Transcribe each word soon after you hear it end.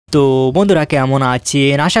তো বন্ধুরা কেমন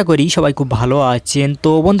আছেন? আশা করি সবাই খুব ভালো আছেন।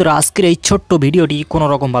 তো বন্ধুরা আজকের এই ছোট্ট ভিডিওটি কোনো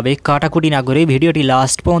রকমভাবে কাটাকুটি না করে ভিডিওটি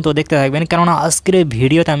লাস্ট পর্যন্ত দেখতে থাকবেন, কেননা আজকের এই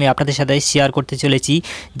ভিডিওতে আমি আপনাদের সাথে শেয়ার করতে চলেছি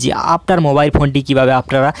যে আপনার মোবাইল ফোনটি কীভাবে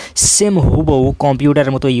আপনারা সেম হুবহু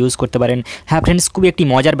কম্পিউটারের মতো ইউজ করতে পারেন। হ্যাঁ ফ্রেন্ডস, খুবই একটি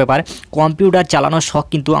মজার ব্যাপার। কম্পিউটার চালানোর শখ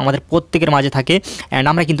কিন্তু আমাদের প্রত্যেকের মাঝে থাকে, অ্যান্ড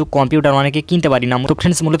আমরা কিন্তু কম্পিউটার অনেকে কিনতে পারি না। তো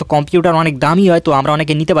ফ্রেন্ডস মূলত কম্পিউটার অনেক দামি হয়, তো আমরা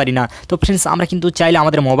অনেকে নিতে পারি না। তো ফ্রেন্ডস আমরা কিন্তু চাইলে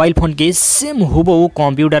আমাদের মোবাইল ফোনকে সেম হুবহু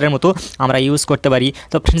কম্পিউটারের মতো আমরা ইউজ করতে পারি।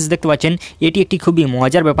 তো ফ্রেন্ডস দেখতে পাচ্ছেন এটি একটি খুবই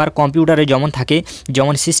মজার ব্যাপার। কম্পিউটারে যেমন থাকে,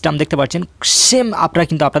 যেমন সিস্টেম দেখতে পাচ্ছেন, সেম আপনারা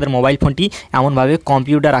কিন্তু আপনাদের মোবাইল ফোনটি এমনভাবে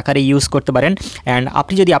কম্পিউটার আকারে ইউজ করতে পারেন। অ্যান্ড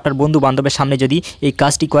আপনি যদি আপনার বন্ধু বান্ধবের সামনে যদি এই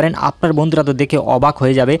কাজটি করেন, আপনার বন্ধুরা তো দেখে অবাক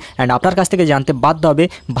হয়ে যাবে অ্যান্ড আপনার কাছ থেকে জানতে বাধ্য হবে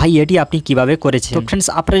ভাই এটি আপনি কিভাবে করেছেন। তো ফ্রেন্ডস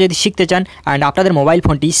আপনারা যদি শিখতে চান অ্যান্ড আপনাদের মোবাইল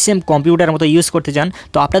ফোনটি সেম কম্পিউটারের মতো ইউজ করতে চান,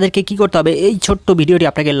 তো আপনাদেরকে কী করতে হবে, এই ছোট্ট ভিডিওটি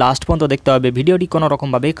আপনাকে লাস্ট পর্যন্ত দেখতে হবে। ভিডিওটি কোনো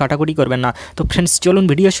রকমভাবে কাটাকুটি করবেন না। তো ফ্রেন্ডস চলুন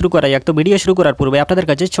ভিডিও শুরু করা যাক। তো ভিডিও শুরু করার পূর্বে আপনাদের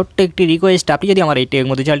কাছে ছোট্ট একটি রিকোয়েস্ট, আপনি যদি আমার এই টেক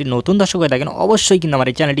মধু চ্যানেলটি নতুন দর্শক হয়ে থাকেন, অবশ্যই কিন্তু আমার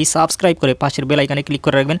এই চ্যানেলটি সাবস্ক্রাইব করে পাশের বেল আইকনে ক্লিক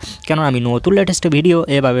করে রাখবেন, কেননা আমি নতুন লেটেস্ট ভিডিও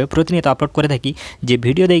এভাবে প্রতিনিয়ত আপলোড করে থাকি, যে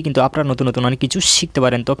ভিডিও দিয়ে কিন্তু আপনারা নতুন নতুন অনেক কিছু শিখতে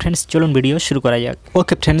পারেন। তো ফ্রেন্ডস চলুন ভিডিও শুরু করা যাক।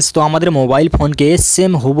 ওকে ফ্রেন্ডস, তো আমাদের মোবাইল ফোনকে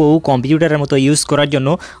সেম হুবহু কম্পিউটারের মতো ইউজ করার জন্য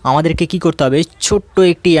আমাদেরকে কি করতে হবে, ছোট্ট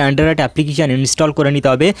একটি অ্যান্ড্রয়েড অ্যাপ্লিকেশন ইনস্টল করে নিতে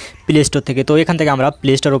হবে প্লে স্টোর থেকে। তো এখান থেকে আমরা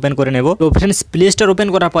প্লে স্টোর ওপেন করে নেব। তো ফ্রেন্ডস প্লে স্টোর ওপেন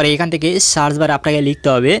করার পরে এখান থেকে সার্চ বারে আপনাকে লিখতে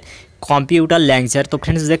হবে কম্পিউটার ল্যাঙ্কচার। তো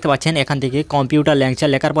ফ্রেন্ডস দেখতে পাচ্ছেন এখান থেকে কম্পিউটার ল্যাঙ্কচার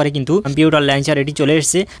লেখার পরে কিন্তু কম্পিউটার ল্যাঙ্কচার এটি চলে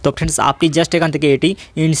এসেছে। তো ফ্রেন্ডস আপনি জাস্ট এখান থেকে এটি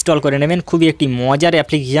ইনস্টল করে নেবেন। খুবই একটি মজার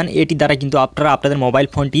অ্যাপ্লিকেশান, এটি দ্বারা কিন্তু আপনারা আপনাদের মোবাইল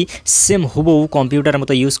ফোনটি সেম হুবহু কম্পিউটারের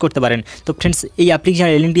মতো ইউজ করতে পারেন। তো ফ্রেন্ডস এই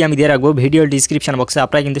অ্যাপ্লিকেশানের লিঙ্কটি আমি দিয়ে রাখবো ভিডিওর ডিসক্রিপশন বক্সে,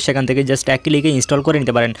 আপনারা কিন্তু সেখান থেকে জাস্ট এক ক্লিকে ইনস্টল করে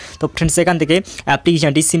নিতে পারেন। তো ফ্রেন্ডস এখান থেকে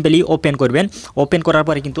অ্যাপ্লিকেশানটি সিম্পলি ওপেন করবেন। ওপেন করার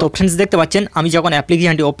পরে কিন্তু ফ্রেন্ডস দেখতে পাচ্ছেন আমি যখন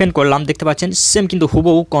অ্যাপ্লিকেশানটি ওপেন করলাম, দেখতে পাচ্ছেন সেম কিন্তু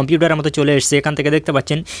হুবহু কম্পিউটারের মতো চলে এসেছে। এখান থেকে দেখতে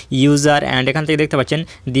পাচ্ছেন ইউজার, অ্যান্ড এখান দেখতে পাচ্ছেন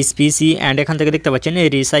দিস পিসি, অ্যান্ড এখান থেকে দেখতে পাচ্ছেন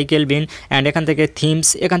রিসাইকেল বিন, অ্যান্ড এখান থেকে থিমস।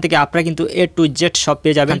 এখান থেকে আপনারা কিন্তু এ টু জেড সব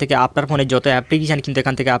পেয়ে যাবেন। এখান থেকে আপনার ফোনে যত অ্যাপ্লিকেশান কিন্তু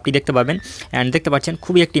এখান থেকে আপনি দেখতে পাবেন। অ্যান্ড দেখতে পাচ্ছেন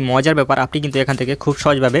খুবই একটি মজার ব্যাপার, আপনি কিন্তু এখান থেকে খুব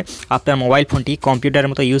সহজভাবে আপনার মোবাইল ফোনটি কম্পিউটারের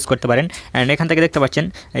মতো ইউজ করতে পারেন। অ্যান্ড এখান থেকে দেখতে পাচ্ছেন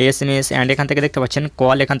SMS, অ্যান্ড এখান থেকে দেখতে পাচ্ছেন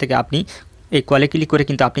কল। এখান থেকে আপনি এই কলে ক্লিক করে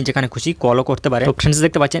কিন্তু আপনি যেখানে খুশি কলও করতে পারেন। তো ফ্রেন্ডস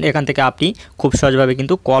দেখতে পাচ্ছেন এখান থেকে আপনি খুব সহজভাবে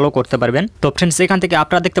কিন্তু কলও করতে পারবেন। তো ফ্রেন্ডস এখান থেকে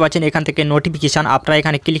আপনারা দেখতে পাচ্ছেন এখান থেকে নোটিফিকেশান, আপনারা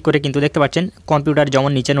এখানে ক্লিক করে কিন্তু দেখতে পাচ্ছেন কম্পিউটার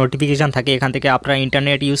যেমন নিচে নোটিফিকেশান থাকে, এখান থেকে আপনারা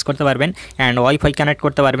ইন্টারনেট ইউজ করতে পারবেন অ্যান্ড ওয়াইফাই কানেক্ট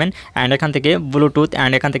করতে পারবেন। অ্যান্ড এখান থেকে ব্লুটুথ,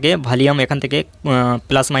 অ্যান্ড এখান থেকে ভলিউম এখান থেকে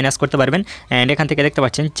প্লাস মাইনাস করতে পারবেন। অ্যান্ড এখান থেকে দেখতে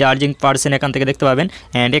পাচ্ছেন চার্জিং পার্সেন্ট এখান থেকে দেখতে পাবেন।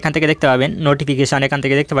 অ্যান্ড এখান থেকে দেখতে পাবেন নোটিফিকেশান, এখান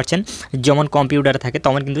থেকে দেখতে পাচ্ছেন যেমন কম্পিউটার থাকে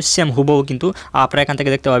তেমন কিন্তু সেম হুবহু কিন্তু আপনারা এখান থেকে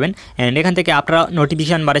দেখতে পাবেন। অ্যান্ড এখান থেকে আপনারা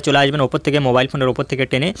নোটিফিকেশান বারে চলে আসবেন ওপর থেকে, মোবাইল ফোনের ওপর থেকে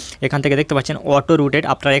টেনে এখান থেকে দেখতে পাচ্ছেন অটো রুটেড,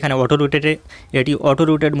 আপনারা এখানে অটো রুটেডে এটি অটো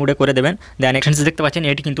রুটেড মোডে করে দেবেন। দেন এখানে দেখতে পাচ্ছেন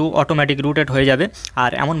এটি কিন্তু অটোমেটিক রুটেড হয়ে যাবে,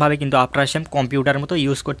 আর এমনভাবে কিন্তু আপনারা সেম কম্পিউটারের মতো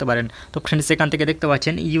ইউজ করতে পারেন। তো ফ্রেন্ডস এখান থেকে দেখতে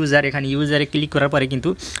পাচ্ছেন ইউজার, এখানে ইউজারে ক্লিক করার পরে কিন্তু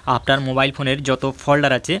আপনার মোবাইল ফোনের যত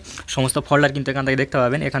ফোল্ডার আছে সমস্ত ফোল্ডার কিন্তু এখান থেকে দেখতে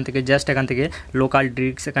পাবেন। এখান থেকে জাস্ট এখান থেকে লোকাল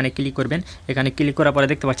ডিস্ক এখানে ক্লিক করবেন। এখানে ক্লিক করার পরে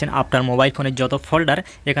দেখতে পাচ্ছেন আপনার মোবাইল ফোনের যত ফোল্ডার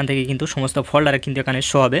এখান থেকে কিন্তু সমস্ত ফোল্ডারে কিন্তু এখানে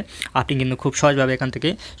শো হবে। আপনি কিন্তু খুব সহজভাবে এখান থেকে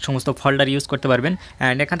সমস্ত ফোল্ডার ইউজ করতে পারবেন।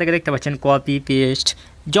 অ্যান্ড এখান থেকে দেখতে পাচ্ছেন কপি পেস্ট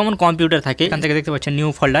যেমন কম্পিউটার থাকে, এখান থেকে দেখতে পাচ্ছেন নিউ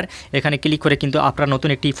ফোল্ডার, এখানে ক্লিক করে কিন্তু আপনারা নতুন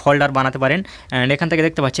একটি ফোল্ডার বানাতে পারেন। অ্যান্ড এখান থেকে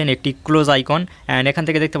দেখতে পাচ্ছেন একটি ক্লোজ আইকন, অ্যান্ড এখান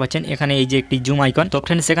থেকে দেখতে পাচ্ছেন এখানে এই যে একটি জুম আইকন। তো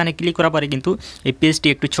ফ্রেন্ডস এখানে ক্লিক করার পরে কিন্তু এই পেজটি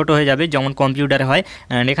একটু ছোট হয়ে যাবে যেমন কম্পিউটারে হয়।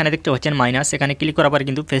 অ্যান্ড এখানে দেখতে পাচ্ছেন মাইনাস, এখানে ক্লিক করার পরে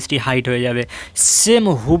কিন্তু পেজটি হাইট হয়ে যাবে। সেম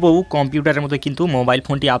হুবহু কম্পিউটারের মতো কিন্তু মোবাইল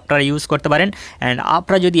ফোনটি আপনারা ইউজ করতে পারেন। অ্যান্ড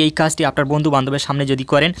আপনারা যদি এই কাজটি আপনার বন্ধু বান্ধবের সামনে যদি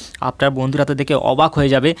করেন, আপনার বন্ধুরা তো দেখে অবাক হয়ে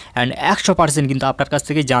যাবে অ্যান্ড 100% কিন্তু আপনার কাছ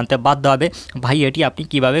থেকে জানতে বাধ্য হবে ভাই এটি আপনি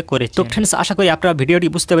কীভাবে করেছেন। ফ্রেন্ডস আশা করি আপনারা ভিডিওটি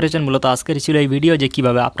বুঝতে পেরেছেন। মূলত আজকের ছিল এই ভিডিও যে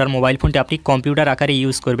কীভাবে আপনার মোবাইল ফোনটি আপনি কম্পিউটার আকারে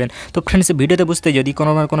ইউজ করবেন। তো ফ্রেন্ডস ভিডিওতে বুঝতে যদি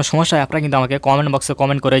কোনো সমস্যা হয় আপনারা কিন্তু আমাকে কমেন্ট বক্সে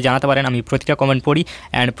কমেন্ট করে জানাতে পারেন। আমি প্রতিটা কমেন্ট পড়ি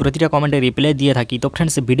অ্যান্ড প্রতিটা কমেন্টে রিপ্লাই দিয়ে থাকি। তো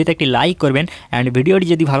ফ্রেন্ডস ভিডিওতে একটি লাইক করবেন অ্যান্ড ভিডিওটি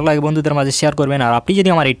যদি ভালো লাগে বন্ধুদের মাঝে শেয়ার করবেন। আর আপনি যদি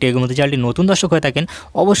আমার এই টেক মধু চ্যানেলটি নতুন দর্শক হয়ে থাকেন,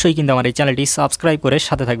 অবশ্যই কিন্তু আমার এই চ্যানেলটি সাবস্ক্রাইব করে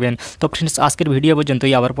সাথে থাকবেন। তো ফ্রেন্ডস আজকের ভিডিও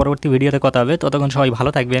পর্যন্তই, আবার পরবর্তী ভিডিওতে কথা হবে। ততক্ষণ সবাই ভালো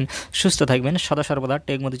থাকবেন, সুস্থ থাকবেন, সদা সর্বদা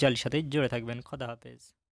টেক মধু চ্যানেলের সাথে জুড়ে থাকবেন। খোদা হাফেজ।